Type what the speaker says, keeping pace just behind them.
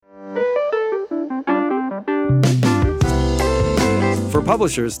For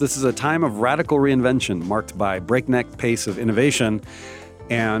publishers, this is a time of radical reinvention marked by breakneck pace of innovation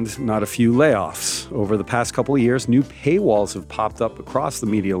and not a few layoffs. Over the past couple of years, new paywalls have popped up across the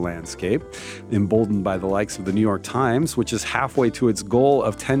media landscape, emboldened by the likes of the New York Times, which is halfway to its goal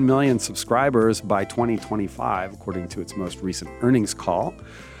of 10 million subscribers by 2025, according to its most recent earnings call.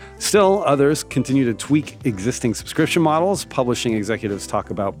 Still, others continue to tweak existing subscription models. Publishing executives talk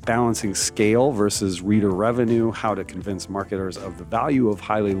about balancing scale versus reader revenue, how to convince marketers of the value of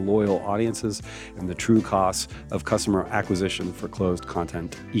highly loyal audiences, and the true costs of customer acquisition for closed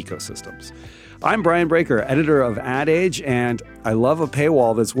content ecosystems. I'm Brian Breaker, editor of Ad Age, and I love a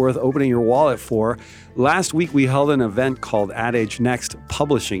paywall that's worth opening your wallet for. Last week, we held an event called Ad Age Next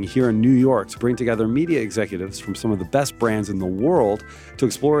Publishing here in New York to bring together media executives from some of the best brands in the world to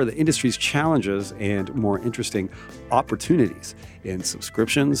explore the industry's challenges and more interesting opportunities in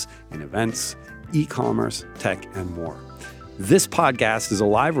subscriptions, in events, e-commerce, tech, and more. This podcast is a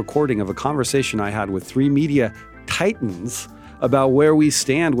live recording of a conversation I had with three media titans about where we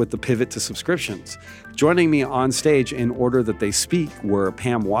stand with the pivot to subscriptions. Joining me on stage in order that they speak were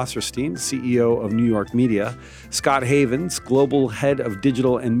Pam Wasserstein, CEO of New York Media, Scott Havens, Global Head of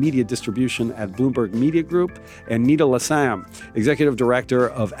Digital and Media Distribution at Bloomberg Media Group, and Nita Lassam, Executive Director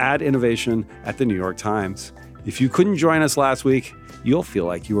of Ad Innovation at the New York Times. If you couldn't join us last week, you'll feel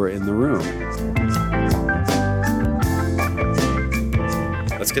like you were in the room.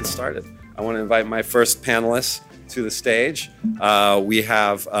 Let's get started. I want to invite my first panelists to the stage. We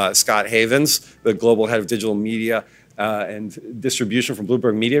have Scott Havens, the Global Head of Digital Media and Distribution from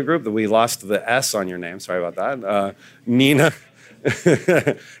Bloomberg Media Group. That we lost the S on your name. Sorry about that. Nina.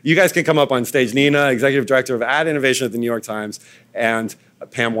 You guys can come up on stage. Nina, Executive Director of Ad Innovation at the New York Times, and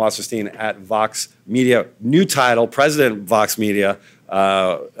Pam Wasserstein at Vox Media. New title, President of Vox Media.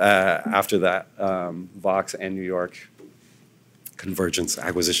 After that, Vox and New York convergence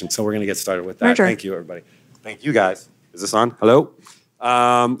acquisition. So we're going to get started with that. Merger. Thank you, everybody. Thank you, guys. Is this on? Hello?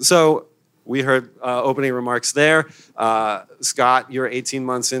 So we heard opening remarks there. Scott, you're 18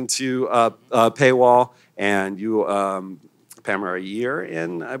 months into paywall, and you, Pam, are a year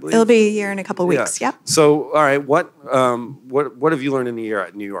in, I believe? It'll be a year in a couple of weeks, Yep. So, all right, what have you learned in a year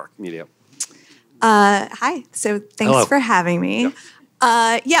at New York Media? Hi. So thanks Hello. for having me.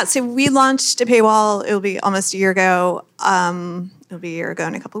 So we launched a paywall. It'll be almost a year ago. It'll be a year ago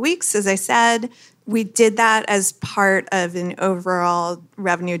in a couple of weeks, as I said. We did that as part of an overall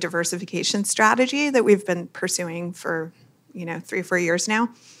revenue diversification strategy that we've been pursuing for, 3 or 4 years now.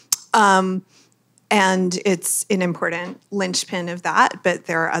 And it's an important linchpin of that, but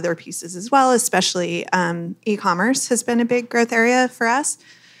there are other pieces as well, especially e-commerce has been a big growth area for us.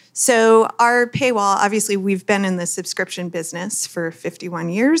 So our paywall, obviously, we've been in the subscription business for 51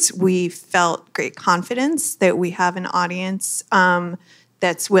 years. We felt great confidence that we have an audience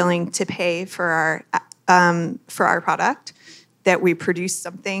that's willing to pay for our product, that we produce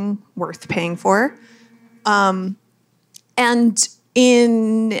something worth paying for, and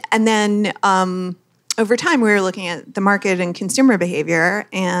then over time we were looking at the market and consumer behavior,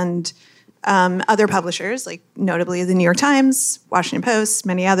 and other publishers, like notably the New York Times, Washington Post,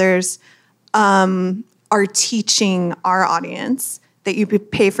 many others, are teaching our audience that you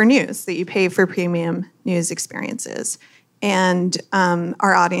pay for news, that you pay for premium news experiences. And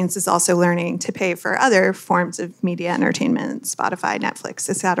our audience is also learning to pay for other forms of media entertainment, Spotify, Netflix,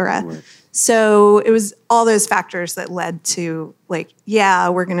 et cetera. Right. So it was all those factors that led to, we're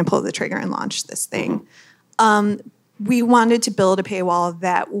going to pull the trigger and launch this thing. We wanted to build a paywall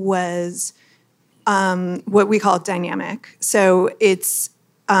that was what we call dynamic. So it's,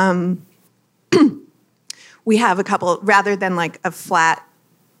 we have a couple, rather than like a flat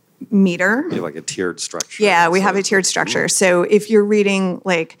meter. You have like a tiered structure. Yeah, we have a tiered structure. So if you're reading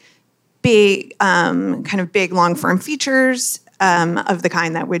like big, big long form features of the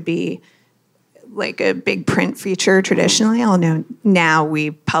kind that would be like a big print feature traditionally, although now we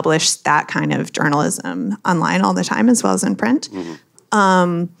publish that kind of journalism online all the time as well as in print,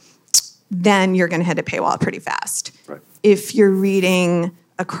 then you're going to hit a paywall pretty fast. Right. If you're reading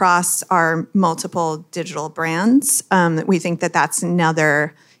across our multiple digital brands, we think that that's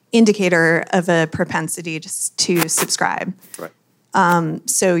another indicator of a propensity to subscribe. Right.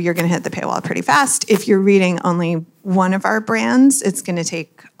 So you're going to hit the paywall pretty fast. If you're reading only one of our brands, it's going to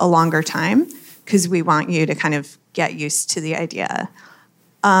take a longer time because we want you to kind of get used to the idea.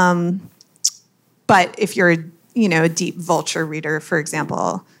 But if you're, a deep vulture reader, for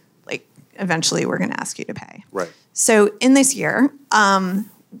example, like eventually we're going to ask you to pay. Right. So in this year, a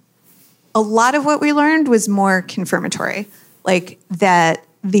lot of what we learned was more confirmatory, like that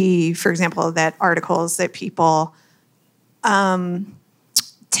for example, that articles that people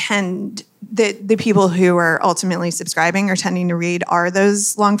the people who are ultimately subscribing or tending to read are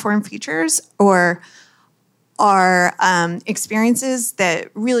those long form features, or are experiences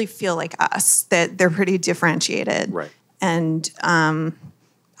that really feel like us, that they're pretty differentiated, right, and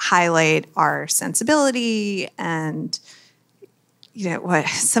highlight our sensibility. And what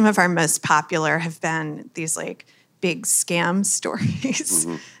some of our most popular have been these like big scam stories.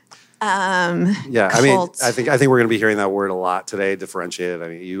 Mm-hmm. I mean, I think we're going to be hearing that word a lot today. Differentiated. I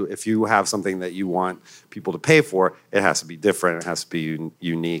mean, if you have something that you want people to pay for, it has to be different. It has to be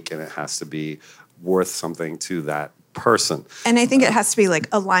unique, and it has to be worth something to that person. And I think it has to be like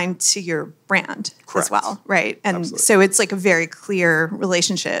aligned to your brand as well, right? And Absolutely. So it's like a very clear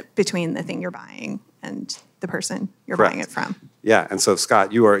relationship between the thing you're buying and the person you're buying it from. Yeah, and so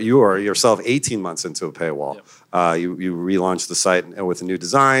Scott, you are yourself 18 months into a paywall. Yep. You relaunched the site with a new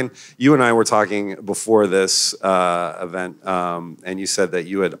design. You and I were talking before this event, and you said that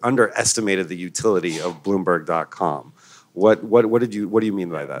you had underestimated the utility of Bloomberg.com. What do you mean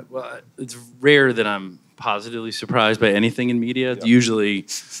by that? Well, it's rare that I'm positively surprised by anything in media. Yep. Usually,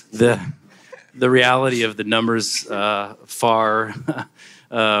 the reality of the numbers far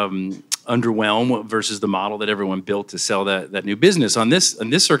underwhelm versus the model that everyone built to sell that new business. In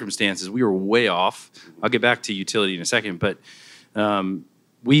this circumstances, we were way off. I'll get back to utility in a second, but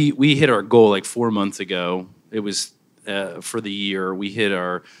we hit our goal like 4 months ago. It was for the year. We hit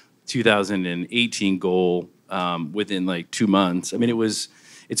our 2018 goal within like 2 months. I mean,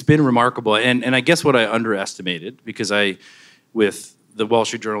 it's been remarkable. And I guess what I underestimated, because with the Wall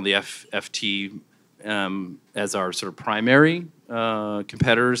Street Journal, the FT, as our sort of primary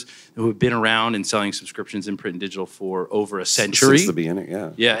competitors who have been around and selling subscriptions in print and digital for over a century. Since the beginning,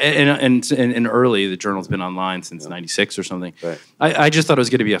 yeah. Yeah, and early, the journal's been online since 96 or something. Right. I just thought it was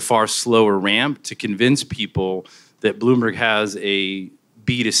going to be a far slower ramp to convince people that Bloomberg has a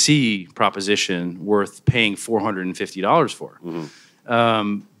B2C proposition worth paying $450 for.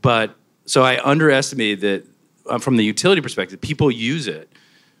 Mm-hmm. But so I underestimated that from the utility perspective, people use it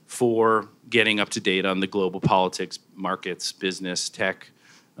for getting up to date on the global politics, markets, business, tech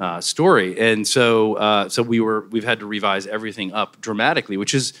story, and so we've had to revise everything up dramatically,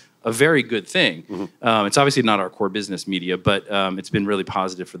 which is a very good thing. Mm-hmm. It's obviously not our core business media, but it's been really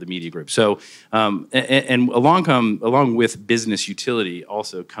positive for the media group. So and along with business utility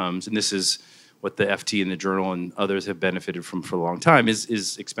also comes, and this is what the FT and the Journal and others have benefited from for a long time,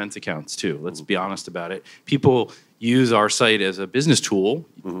 is expense accounts too. Let's be honest about it. People use our site as a business tool.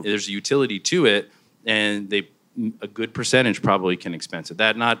 Mm-hmm. There's a utility to it, and a good percentage probably can expense it.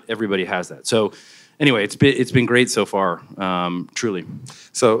 Not everybody has that. So anyway, it's been great so far, truly.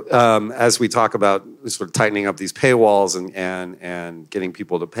 So as we talk about sort of tightening up these paywalls and getting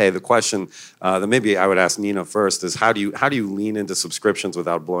people to pay, the question that maybe I would ask Nina first is how do you lean into subscriptions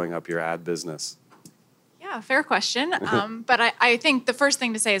without blowing up your ad business? Yeah, fair question. But I think the first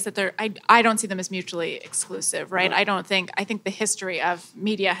thing to say is that I don't see them as mutually exclusive, right? I think the history of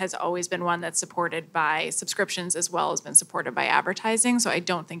media has always been one that's supported by subscriptions as well as been supported by advertising. So I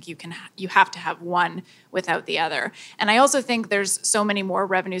don't think you have to have one without the other. And I also think there's so many more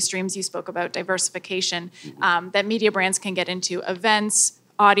revenue streams. You spoke about diversification that media brands can get into: events,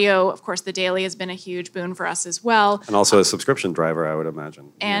 audio. Of course, the daily has been a huge boon for us as well. And also a subscription driver, I would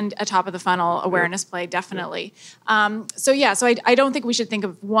imagine. And a top of the funnel awareness play, definitely. So I don't think we should think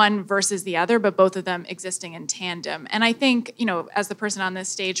of one versus the other, but both of them existing in tandem. And I think, as the person on this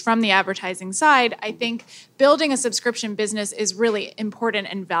stage from the advertising side, I think building a subscription business is really important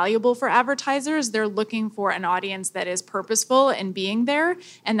and valuable for advertisers. They're looking for an audience that is purposeful in being there,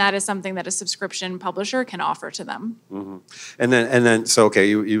 and that is something that a subscription publisher can offer to them. Mm-hmm. And then, so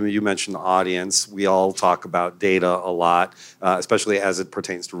okay, you mentioned the audience. We all talk about data a lot, especially as it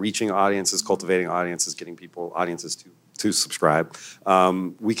pertains to reaching audiences, cultivating audiences, getting audiences to subscribe.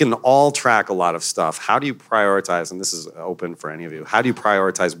 We can all track a lot of stuff. How do you prioritize, and this is open for any of you, how do you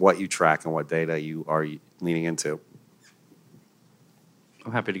prioritize what you track and what data you are leaning into?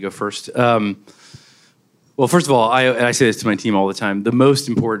 I'm happy to go first. Well, first of all, I say this to my team all the time. The most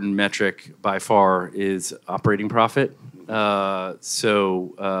important metric by far is operating profit.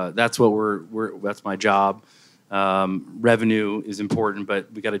 So that's what that's my job. Revenue is important,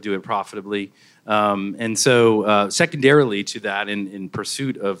 but we got to do it profitably. And so secondarily to that, in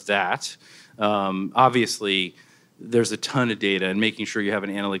pursuit of that, obviously there's a ton of data, and making sure you have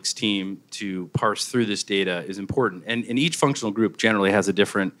an analytics team to parse through this data is important. And each functional group generally has a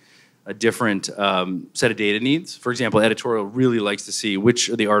different set of data needs. For example, editorial really likes to see which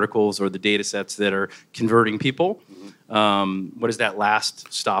are the articles or the data sets that are converting people. what is that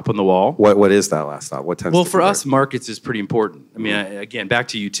last stop on the wall? What is that last stop? What tends Well, to for convert? us, markets is pretty important. I mean, again, back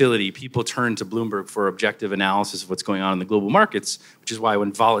to utility, people turn to Bloomberg for objective analysis of what's going on in the global markets, which is why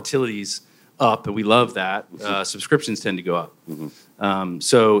when volatility's up, and we love that, subscriptions tend to go up.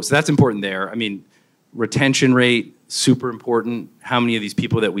 So that's important there. I mean, retention rate, super important. How many of these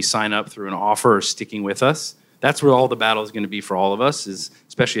people that we sign up through an offer are sticking with us? That's where all the battle is going to be for all of us, is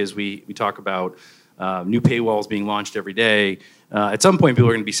especially as we talk about new paywalls being launched every day. At some point, people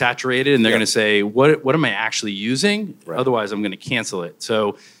are going to be saturated, and they're going to say, what am I actually using? Right. Otherwise, I'm going to cancel it.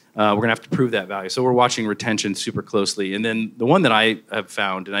 So we're going to have to prove that value. So we're watching retention super closely. And then the one that I have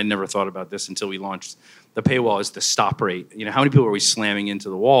found, and I never thought about this until we launched the paywall, is the stop rate. You know, how many people are we slamming into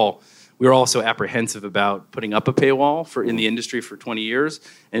the wall? We were also apprehensive about putting up a paywall in the industry for 20 years.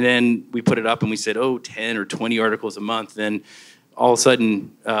 And then we put it up and we said, 10 or 20 articles a month. Then all of a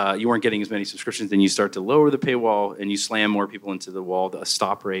sudden, you weren't getting as many subscriptions. Then you start to lower the paywall and you slam more people into the wall, the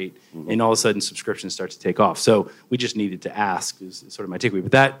stop rate. And all of a sudden, subscriptions start to take off. So we just needed to ask, is sort of my takeaway.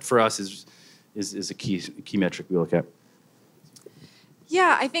 But that, for us, is a key metric we look at.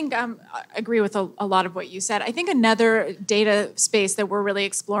 Yeah, I think I agree with a lot of what you said. I think another data space that we're really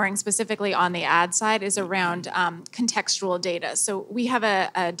exploring specifically on the ad side is around contextual data. So we have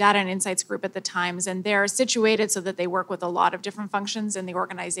a data and insights group at the Times, and they're situated so that they work with a lot of different functions in the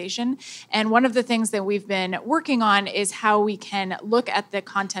organization. And one of the things that we've been working on is how we can look at the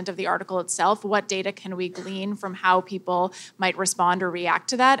content of the article itself. What data can we glean from how people might respond or react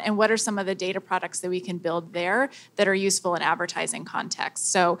to that? And what are some of the data products that we can build there that are useful in advertising context?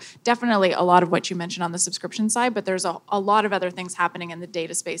 So definitely a lot of what you mentioned on the subscription side, but there's a lot of other things happening in the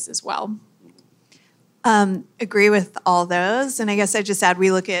data space as well. Agree with all those. And I guess I'd just add,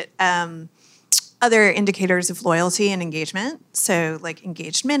 we look at other indicators of loyalty and engagement. So like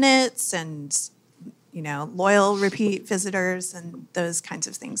engaged minutes and, loyal repeat visitors and those kinds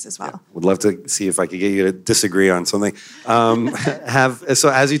of things as well. Yeah. Would love to see if I could get you to disagree on something. So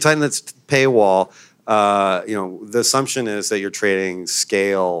as you tighten this paywall, the assumption is that you're trading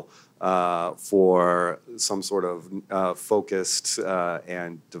scale for some sort of focused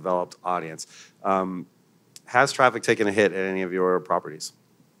and developed audience. Has traffic taken a hit at any of your properties?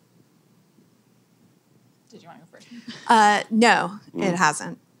 Did you want to go first? No, it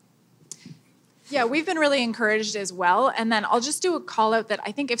hasn't. Yeah, we've been really encouraged as well. And then I'll just do a call out that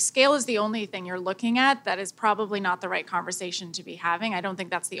I think if scale is the only thing you're looking at, that is probably not the right conversation to be having. I don't think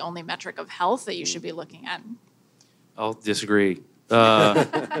that's the only metric of health that you should be looking at. I'll disagree,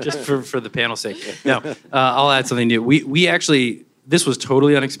 just for the panel's sake. No, I'll add something new. We actually, this was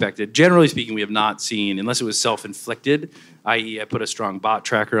totally unexpected. Generally speaking, we have not seen, unless it was self-inflicted, i.e. I put a strong bot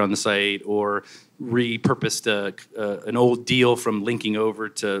tracker on the site or repurposed an old deal from linking over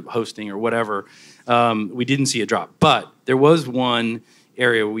to hosting or whatever, we didn't see a drop. But there was one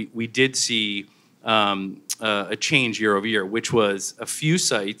area we did see a change year over year, which was a few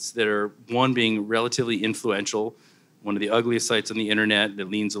sites that are, one being relatively influential, one of the ugliest sites on the internet that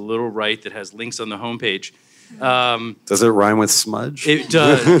leans a little right, that has links on the homepage. Does it rhyme with smudge? It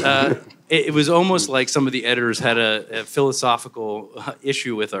does. It was almost like some of the editors had a philosophical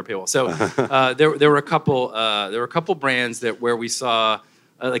issue with our paywall. So there were a couple brands where we saw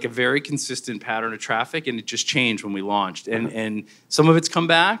like a very consistent pattern of traffic, and it just changed when we launched. And some of it's come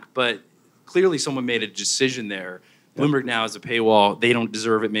back, but clearly someone made a decision there. Bloomberg now has a paywall. They don't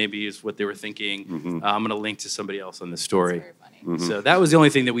deserve it, maybe, is what they were thinking. I'm going to link to somebody else on this story. That's very funny. So that was the only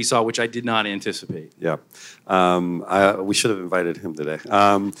thing that we saw, which I did not anticipate. Yeah. We should have invited him today.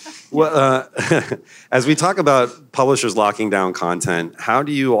 As we talk about publishers locking down content, how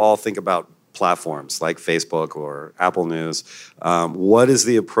do you all think about platforms like Facebook or Apple News? What is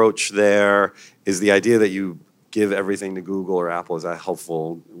the approach there? Is the idea that you give everything to Google or Apple, is that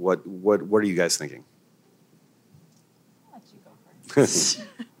helpful? What are you guys thinking?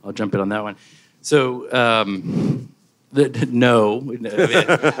 I'll jump in on that one. So,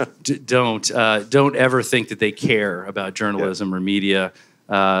 don't ever think that they care about journalism or media.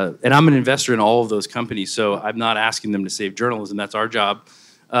 And I'm an investor in all of those companies, so I'm not asking them to save journalism. That's our job.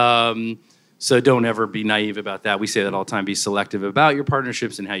 So don't ever be naive about that. We say that all the time. Be selective about your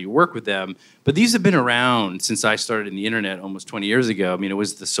partnerships and how you work with them. But these have been around since I started in the internet almost 20 years ago. I mean, it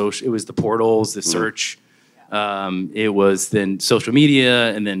was the portals, the search. It was then social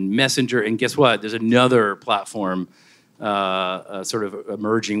media and then Messenger. And guess what? There's another platform sort of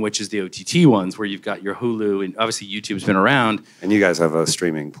emerging, which is the OTT ones, where you've got your Hulu, and obviously YouTube's been around. And you guys have a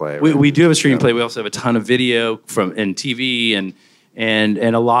streaming play, right? We do have a streaming play. We also have a ton of video and TV, and and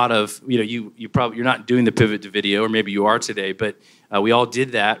a lot of, you're not doing the pivot to video, or maybe you are today, but we all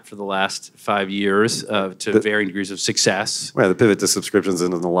did that for the last 5 years to varying degrees of success. Well, the pivot to subscriptions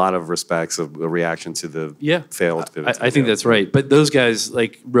in a lot of respects a reaction to the failed pivot. I think that's right. But those guys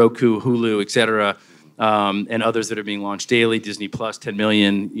like Roku, Hulu, et cetera, and others that are being launched daily, Disney Plus, 10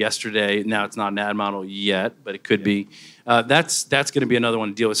 million yesterday. Now it's not an ad model yet, but it could be. That's going to be another one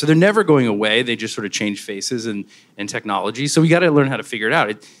to deal with. So they're never going away. They just sort of change faces and technology. So we got to learn how to figure it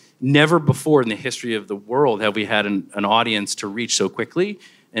out. Never before in the history of the world have we had an audience to reach so quickly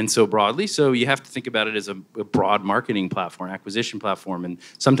and so broadly. So you have to think about it as a broad marketing platform, acquisition platform, and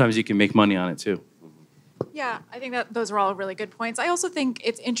sometimes you can make money on it too. Yeah, I think that those are all really good points. I also think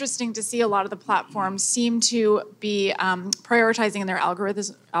it's interesting to see a lot of the platforms seem to be prioritizing in their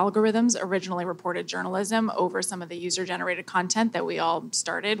algorithms originally reported journalism over some of the user-generated content that we all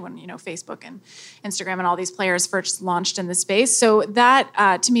started when Facebook and Instagram and all these players first launched in the space. So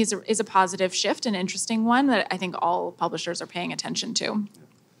that, to me, is a positive shift, an interesting one that I think all publishers are paying attention to.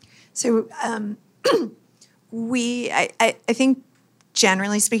 So I think,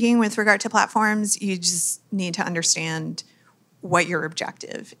 generally speaking, with regard to platforms, you just need to understand what your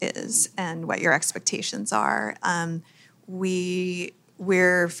objective is and what your expectations are.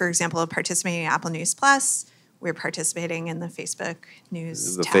 We're, for example, participating in Apple News Plus. We're participating in the Facebook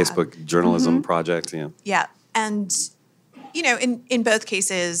News tab. Facebook journalism project, yeah. Yeah, and in both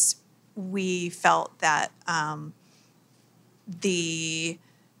cases, we felt that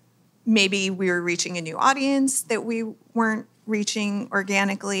maybe we were reaching a new audience that we weren't reaching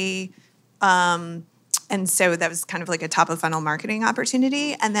organically. And so that was kind of like a top of funnel marketing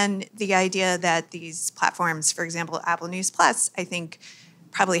opportunity. And then the idea that these platforms, for example, Apple News Plus, I think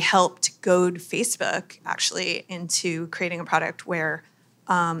probably helped goad Facebook actually into creating a product where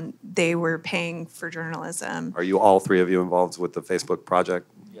they were paying for journalism. Are you all three of you involved with the Facebook project?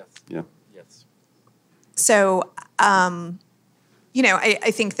 Yes. Yeah. Yes. So, I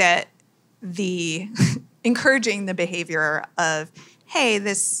think that the encouraging the behavior of, hey,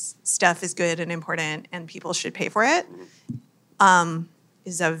 this stuff is good and important and people should pay for it,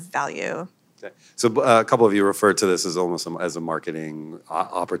 is of value. Okay. So a couple of you referred to this as almost as a marketing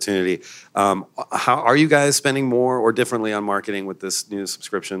opportunity. How are you guys spending more or differently on marketing with this new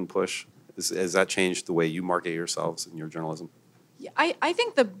subscription push? Has that changed the way you market yourselves in your journalism? I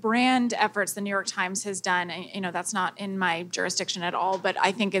think the brand efforts the New York Times has done, that's not in my jurisdiction at all, but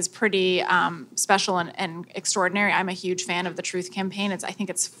I think is pretty special and extraordinary. I'm a huge fan of the Truth Campaign. I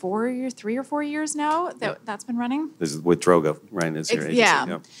think it's 3 or 4 years now that's been running. This is with Droga, right? Is your agency?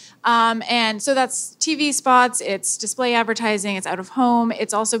 Yeah. And so that's TV spots, it's display advertising, it's out of home.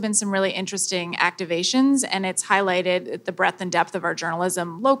 It's also been some really interesting activations, and it's highlighted the breadth and depth of our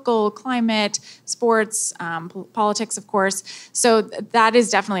journalism, local, climate, sports, politics, of course. So that is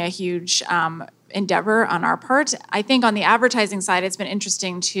definitely a huge endeavor on our part. I think on the advertising side, it's been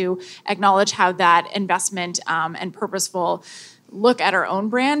interesting to acknowledge how that investment and purposeful look at our own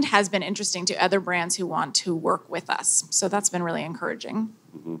brand has been interesting to other brands who want to work with us. So that's been really encouraging.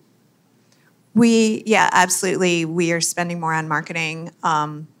 Mm-hmm. Absolutely. We are spending more on marketing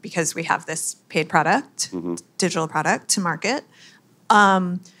because we have this paid product, digital product to market.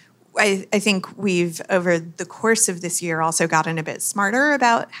 I think we've, over the course of this year, also gotten a bit smarter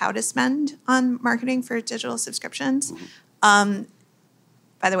about how to spend on marketing for digital subscriptions. By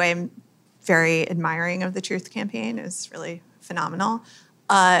the way, I'm very admiring of the Truth Campaign. It was really phenomenal.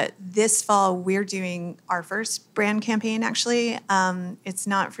 This fall, we're doing our first brand campaign, actually. It's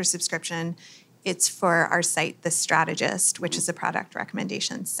not for subscription. It's for our site, The Strategist, which is a product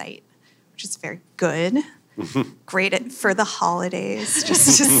recommendation site, which is very good. Great for the holidays,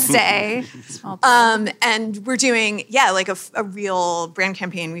 just to say. And we're doing, a real brand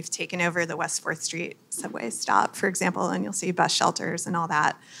campaign. We've taken over the West 4th Street subway stop, for example, and you'll see bus shelters and all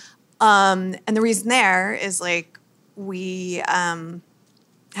that. And the reason there is, we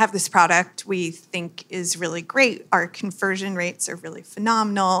have this product we think is really great. Our conversion rates are really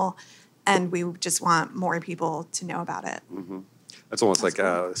phenomenal, and we just want more people to know about it. Mm-hmm. That's almost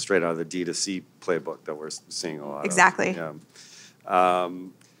cool. Straight out of the D2C playbook that we're seeing a lot exactly. of.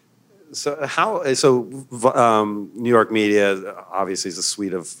 Exactly. So New York Media obviously is a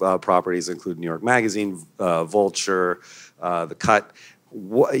suite of properties, include New York Magazine, Vulture, The Cut.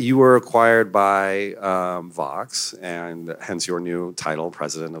 You were acquired by Vox, and hence your new title,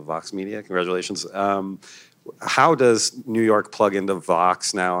 President of Vox Media. Congratulations. How does New York plug into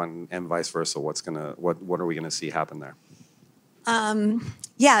Vox now, and vice versa? What are we gonna see happen there?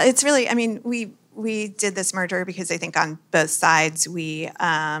 It's really, we did this merger because I think on both sides we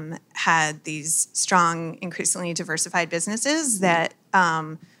had these strong, increasingly diversified businesses that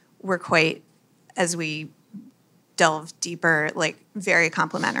were quite, as we delve deeper, like very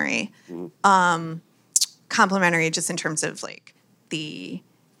complementary. Complementary just in terms of like the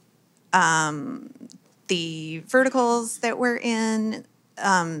verticals that we're in,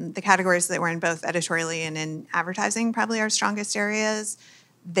 the categories that we're in, both editorially and in advertising, probably our strongest areas.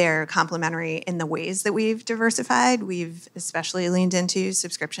 They're complementary in the ways that we've diversified. We've especially leaned into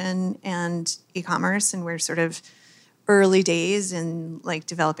subscription and e-commerce, and we're sort of early days in like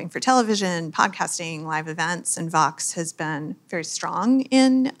developing for television, podcasting, live events, and Vox has been very strong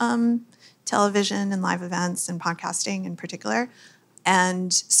in television and live events and podcasting in particular.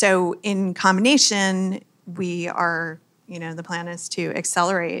 And so in combination, we are, the plan is to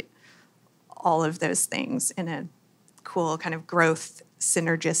accelerate all of those things in a cool kind of growth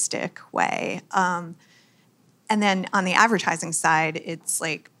synergistic way. And then on the advertising side, it's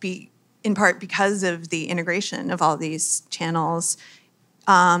like in part because of the integration of all these channels,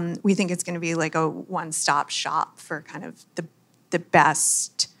 we think it's going to be like a one-stop shop for kind of the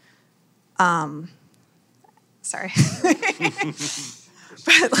best. Sorry.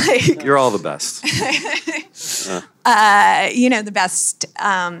 But like you're all the best. The best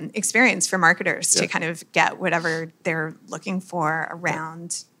experience for marketers to kind of get whatever they're looking for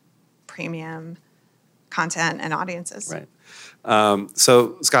around premium content and audiences. Right.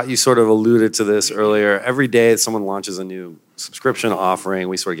 So, Scott, you sort of alluded to this earlier. Every day someone launches a new subscription offering,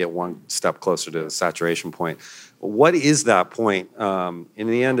 we sort of get one step closer to the saturation point. What is that point? In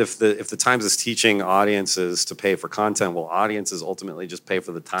the end, if the Times is teaching audiences to pay for content, will audiences ultimately just pay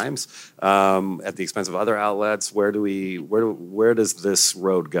for the Times at the expense of other outlets? Where does this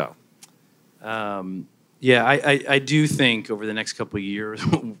road go? I do think over the next couple of years,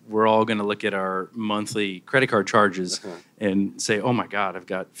 we're all going to look at our monthly credit card charges and say, oh my God, I've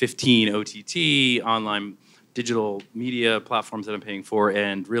got 15 OTT online digital media platforms that I'm paying for,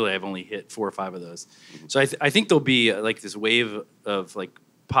 and really I've only hit 4 or 5 of those. So I think there'll be like this wave of like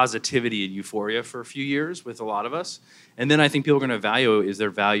positivity and euphoria for a few years with a lot of us. And then I think people are going to value, is there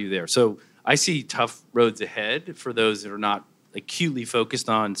value there? So I see tough roads ahead for those that are not acutely focused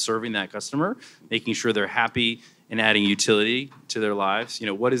on serving that customer, making sure they're happy and adding utility to their lives.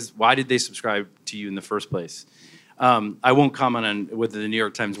 Why did they subscribe to you in the first place? I won't comment on whether the New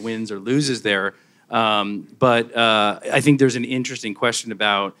York Times wins or loses there, but I think there's an interesting question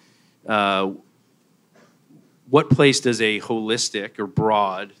about what place does a holistic or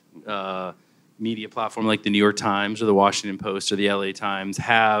broad media platform like the New York Times or the Washington Post or the LA Times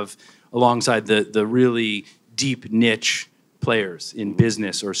have alongside the really deep niche players in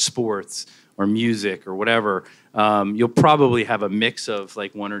business or sports or music or whatever. You'll probably have a mix of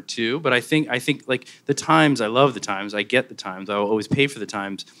like one or two, but I think like the Times, I love the Times, I get the Times, I'll always pay for the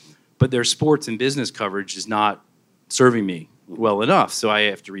Times, but their sports and business coverage is not serving me well enough. So I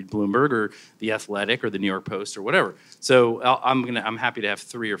have to read Bloomberg or The Athletic or the New York Post or whatever. So I'm happy to have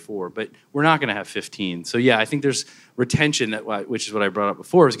 3 or 4, but we're not going to have 15. So yeah, I think there's retention which is what I brought up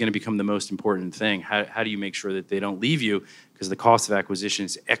before, is going to become the most important thing. How do you make sure that they don't leave you? Because the cost of acquisition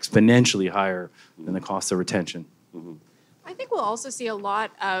is exponentially higher than the cost of retention. Mm-hmm. I think we'll also see a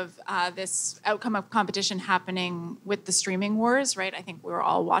lot of this outcome of competition happening with the streaming wars, right? I think we're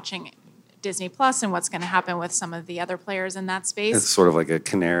all watching Disney Plus and what's going to happen with some of the other players in that space. It's sort of like a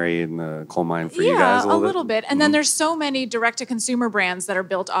canary in the coal mine for you guys a little bit. And then there's so many direct-to-consumer brands that are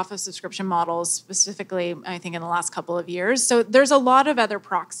built off of subscription models, specifically, I think, in the last couple of years. So there's a lot of other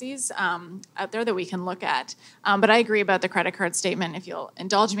proxies out there that we can look at. But I agree about the credit card statement. If you'll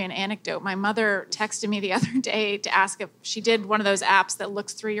indulge me an anecdote, my mother texted me the other day to ask if she did one of those apps that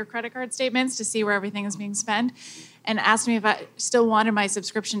looks through your credit card statements to see where everything is being spent, and asked me if I still wanted my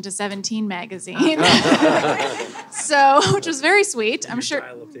subscription to 17 magazine. So, which was very sweet. I'm sure.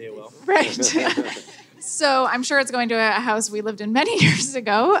 Right. So I'm sure it's going to a house we lived in many years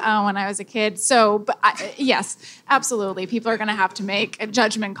ago when I was a kid. So, but yes, absolutely. People are going to have to make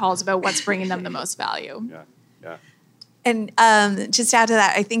judgment calls about what's bringing them the most value. Yeah. And just to add to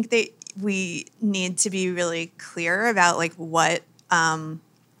that, I think that we need to be really clear about like what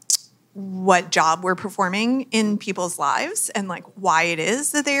job we're performing in people's lives and like why it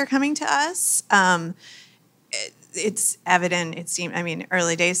is that they are coming to us. It's evident, it seems,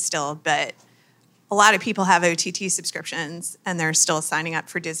 early days still, but a lot of people have OTT subscriptions and they're still signing up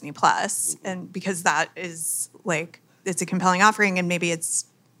for Disney Plus, and because that is like, it's a compelling offering, and maybe it's,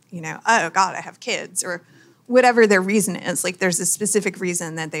 oh God, I have kids, or whatever their reason is. Like there's a specific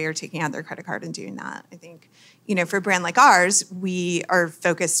reason that they are taking out their credit card and doing that. I think, for a brand like ours, we are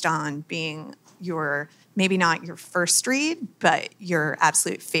focused on being, maybe not your first read, but your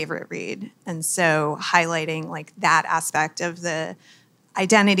absolute favorite read. And so highlighting like that aspect of the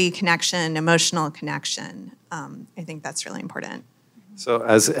identity connection, emotional connection, I think that's really important. So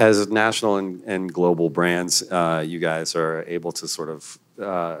as national and global brands, you guys are able to sort of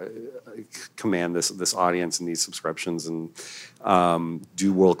command this audience and these subscriptions and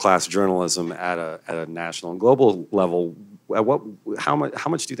do world-class journalism at a national and global level. How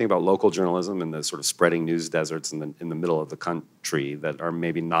much do you think about local journalism and the sort of spreading news deserts in the middle of the country that are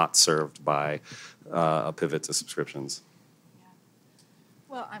maybe not served by a pivot to subscriptions?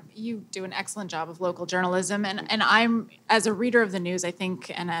 Well, you do an excellent job of local journalism, and I'm, as a reader of the news, I think,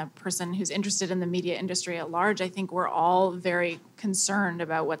 and a person who's interested in the media industry at large, I think we're all very concerned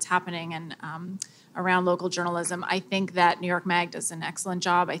about what's happening and around local journalism. I think that New York Mag does an excellent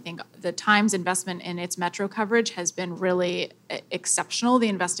job. I think the Times investment in its metro coverage has been really exceptional. The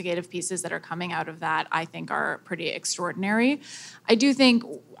investigative pieces that are coming out of that, I think, are pretty extraordinary. I do think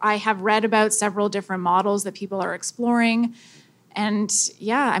I have read about several different models that people are exploring. And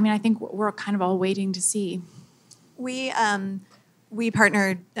yeah, I mean, I think we're kind of all waiting to see. We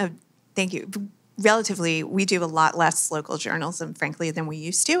partnered, thank you, relatively, we do a lot less local journalism, frankly, than we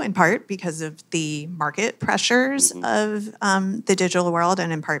used to, in part because of the market pressures of the digital world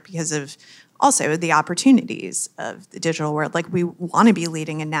and in part because of also the opportunities of the digital world. Like, we want to be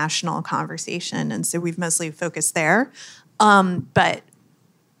leading a national conversation, and so we've mostly focused there, but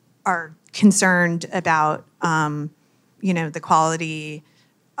are concerned about the quality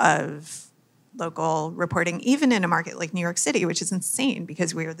of local reporting, even in a market like New York City, which is insane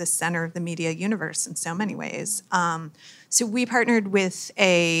because we are the center of the media universe in so many ways. So we partnered with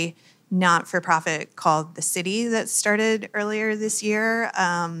a not-for-profit called The City that started earlier this year,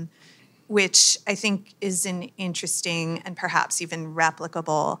 which I think is an interesting and perhaps even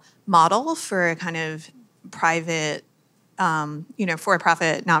replicable model for a kind of private,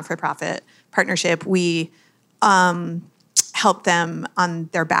 for-profit, not-for-profit partnership. We help them on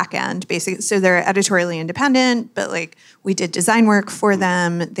their back end, basically. So they're editorially independent, but like we did design work for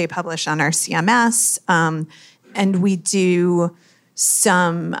them. They publish on our CMS, and we do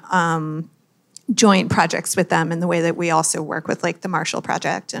some joint projects with them in the way that we also work with like the Marshall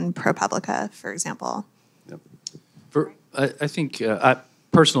Project and ProPublica, for example. Yep. I think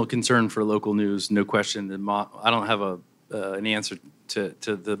personal concern for local news, no question. I don't have an answer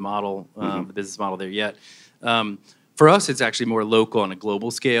to the model, the business model there yet. For us, it's actually more local on a global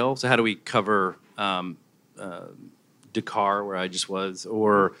scale. So how do we cover Dakar, where I just was,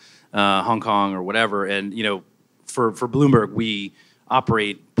 or Hong Kong or whatever? And, for Bloomberg, we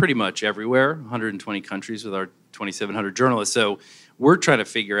operate pretty much everywhere, 120 countries with our 2,700 journalists. So we're trying to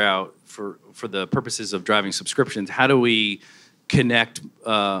figure out, for the purposes of driving subscriptions, how do we connect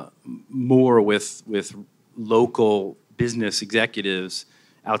more with local business executives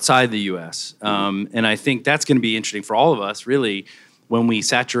outside the U.S. And I think that's going to be interesting for all of us, really. When we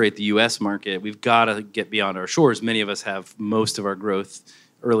saturate the U.S. market, we've got to get beyond our shores. Many of us have most of our growth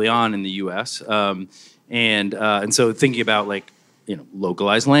early on in the U.S. And so thinking about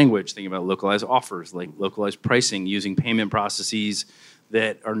localized language, thinking about localized offers, like localized pricing, using payment processes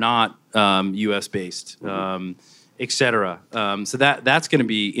that are not U.S. based, et cetera. So that's going to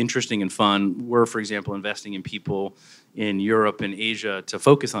be interesting and fun. We're, for example, investing in people in Europe and Asia to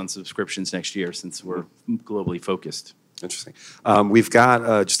focus on subscriptions next year, since we're globally focused. Interesting. We've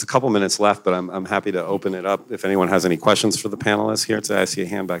got just a couple minutes left, but I'm happy to open it up if anyone has any questions for the panelists here. I see a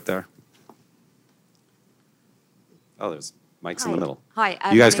hand back there. Oh, there's Mike's in the middle. Hi.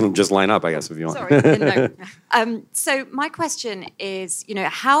 You guys can just line up, I guess, if you want. Sorry. No. So my question is,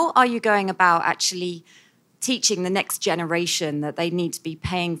 how are you going about actually teaching the next generation that they need to be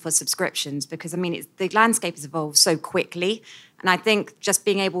paying for subscriptions? Because, the landscape has evolved so quickly. And I think just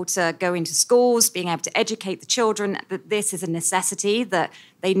being able to go into schools, being able to educate the children that this is a necessity, that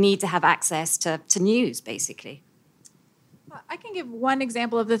they need to have access to news, basically. I can give one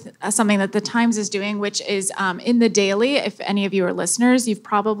example of something that the Times is doing, which is in the Daily. If any of you are listeners, you've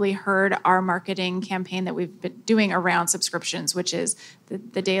probably heard our marketing campaign that we've been doing around subscriptions, which is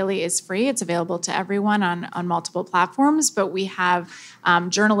the Daily is free. It's available to everyone on multiple platforms, but we have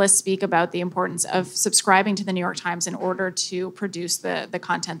journalists speak about the importance of subscribing to the New York Times in order to produce the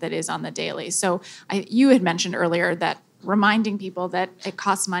content that is on the Daily. So you had mentioned earlier that reminding people that it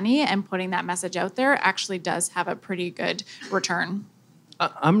costs money and putting that message out there actually does have a pretty good return.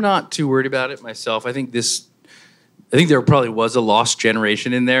 I'm not too worried about it myself. I think there probably was a lost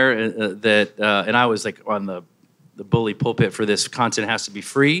generation in there and I was like on the bully pulpit for this content has to be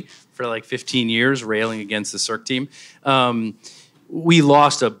free for like 15 years, railing against the Cirque team. we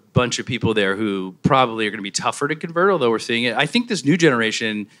lost a bunch of people there who probably are going to be tougher to convert, although we're seeing it. I think this new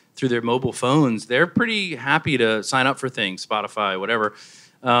generation, through their mobile phones, they're pretty happy to sign up for things, Spotify, whatever.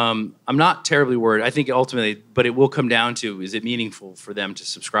 I'm not terribly worried. I think ultimately, but it will come down to, is it meaningful for them to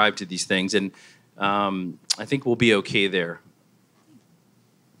subscribe to these things? And I think we'll be okay there.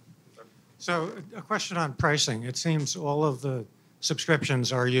 So a question on pricing. It seems all of the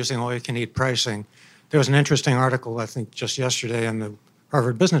subscriptions are using all-you-can-eat pricing. There was an interesting article, I think, just yesterday in the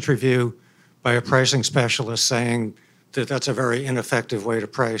Harvard Business Review by a pricing specialist saying that that's a very ineffective way to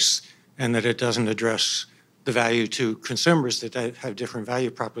price and that it doesn't address the value to consumers that have different value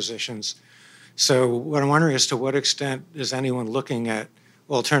propositions. So what I'm wondering is, to what extent is anyone looking at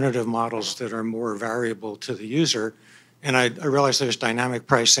alternative models that are more variable to the user? And I realize there's dynamic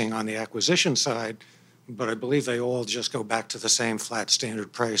pricing on the acquisition side, but I believe they all just go back to the same flat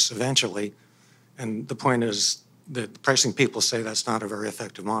standard price eventually. And the point is that pricing people say that's not a very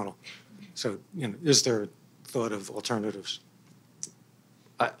effective model. So, is there thought of alternatives?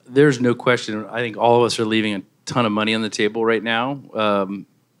 There's no question. I think all of us are leaving a ton of money on the table right now.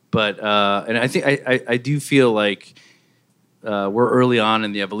 But I think I do feel like we're early on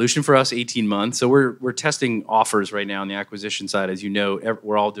in the evolution. For us, 18 months. So we're testing offers right now on the acquisition side. As you know,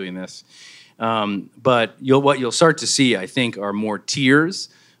 we're all doing this. But what you'll start to see, I think, are more tiers,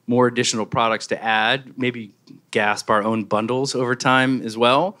 more additional products to add, maybe gasp our own bundles over time as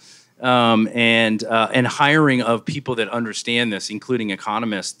well, and hiring of people that understand this, including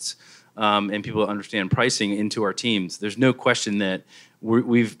economists and people that understand pricing, into our teams. There's no question that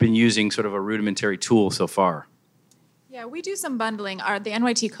we've been using sort of a rudimentary tool so far. Yeah, we do some bundling. The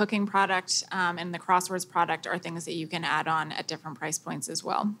NYT cooking product and the crosswords product are things that you can add on at different price points as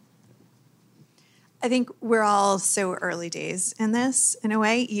well. I think we're all so early days in this, in a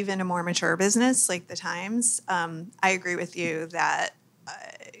way, even a more mature business like the Times. I agree with you that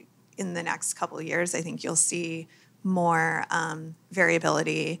in the next couple of years, I think you'll see more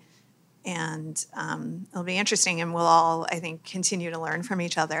variability, and it'll be interesting, and we'll all, I think, continue to learn from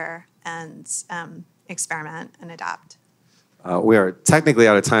each other and experiment and adapt. We are technically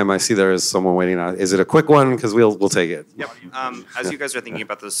out of time. I see there is someone waiting on. Is it a quick one? Because we'll take it. Yep. As you guys are thinking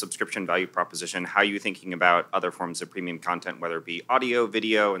about the subscription value proposition, how are you thinking about other forms of premium content, whether it be audio,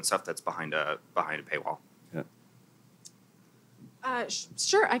 video, and stuff that's behind a paywall? Yeah.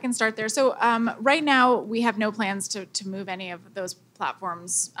 Sure, I can start there. So right now, we have no plans to move any of those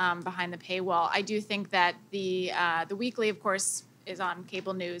platforms behind the paywall. I do think that the weekly, of course, is on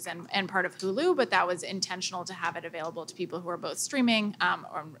cable news and part of Hulu, but that was intentional to have it available to people who are both streaming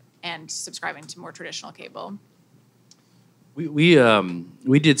and subscribing to more traditional cable. We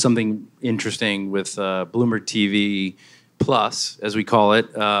did something interesting with Bloomberg TV Plus, as we call it,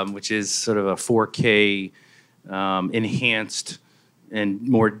 which is sort of a 4K enhanced and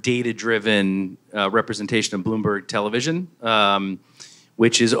more data-driven representation of Bloomberg television,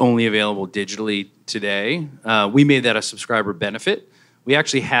 which is only available digitally today. We made that a subscriber benefit. We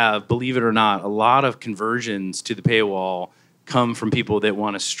actually have, believe it or not, a lot of conversions to the paywall come from people that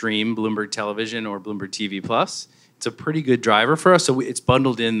want to stream Bloomberg Television or Bloomberg TV Plus. It's a pretty good driver for us. So it's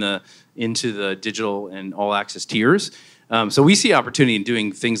bundled into the digital and all access tiers. So we see opportunity in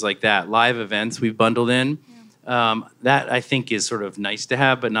doing things like that. Live events we've bundled in. That I think is sort of nice to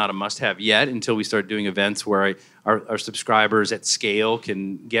have, but not a must-have yet until we start doing events where our subscribers at scale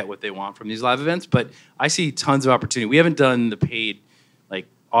can get what they want from these live events. But I see tons of opportunity. We haven't done the paid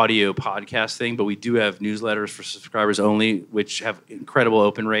audio podcast thing, but we do have newsletters for subscribers only, which have incredible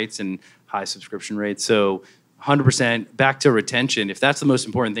open rates and high subscription rates. So 100% back to retention. If that's the most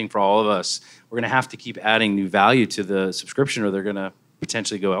important thing for all of us, we're going to have to keep adding new value to the subscription, or they're going to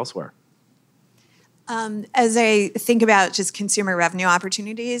potentially go elsewhere. As I think about just consumer revenue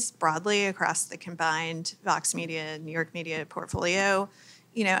opportunities broadly across the combined Vox Media, New York Media portfolio,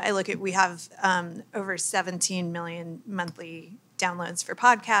 I look at, we have over 17 million monthly downloads for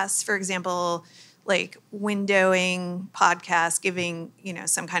podcasts, for example, like windowing podcasts, giving,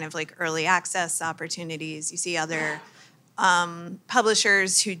 some kind of early access opportunities. You see other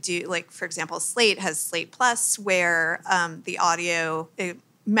publishers who do, for example, Slate has Slate Plus, where the audio,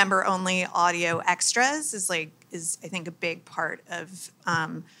 member-only audio extras is I think a big part of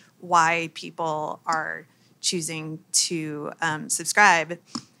why people are choosing to subscribe.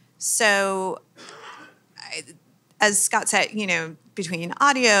 So, as Scott said, between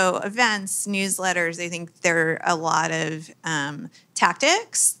audio, events, newsletters, I think there are a lot of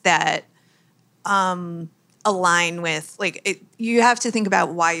tactics that align with, you have to think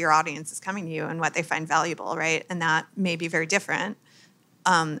about why your audience is coming to you and what they find valuable, right? And that may be very different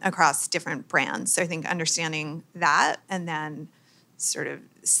across different brands. So I think understanding that and then sort of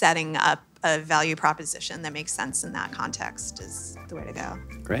setting up a value proposition that makes sense in that context is the way to go.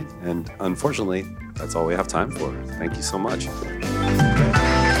 Great. And unfortunately, that's all we have time for. Thank you so much.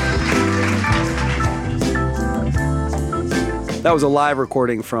 That was a live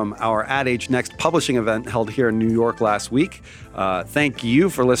recording from our Ad Age Next publishing event held here in New York last week. Thank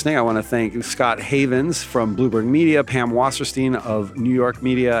you for listening. I want to thank Scott Havens from Bloomberg Media, Pam Wasserstein of New York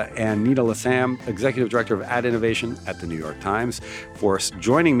Media, and Nita Lassam, Executive Director of Ad Innovation at the New York Times, for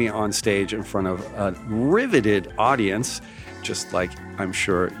joining me on stage in front of a riveted audience, just like I'm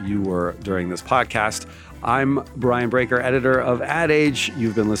sure you were during this podcast. I'm Brian Breaker, editor of Ad Age.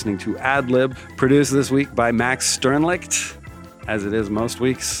 You've been listening to Ad Lib, produced this week by Max Sternlicht, as it is most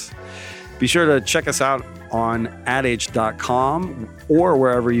weeks. Be sure to check us out on adage.com or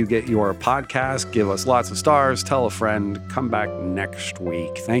wherever you get your podcast. Give us lots of stars. Tell a friend. Come back next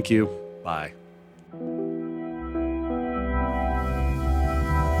week. Thank you. Bye.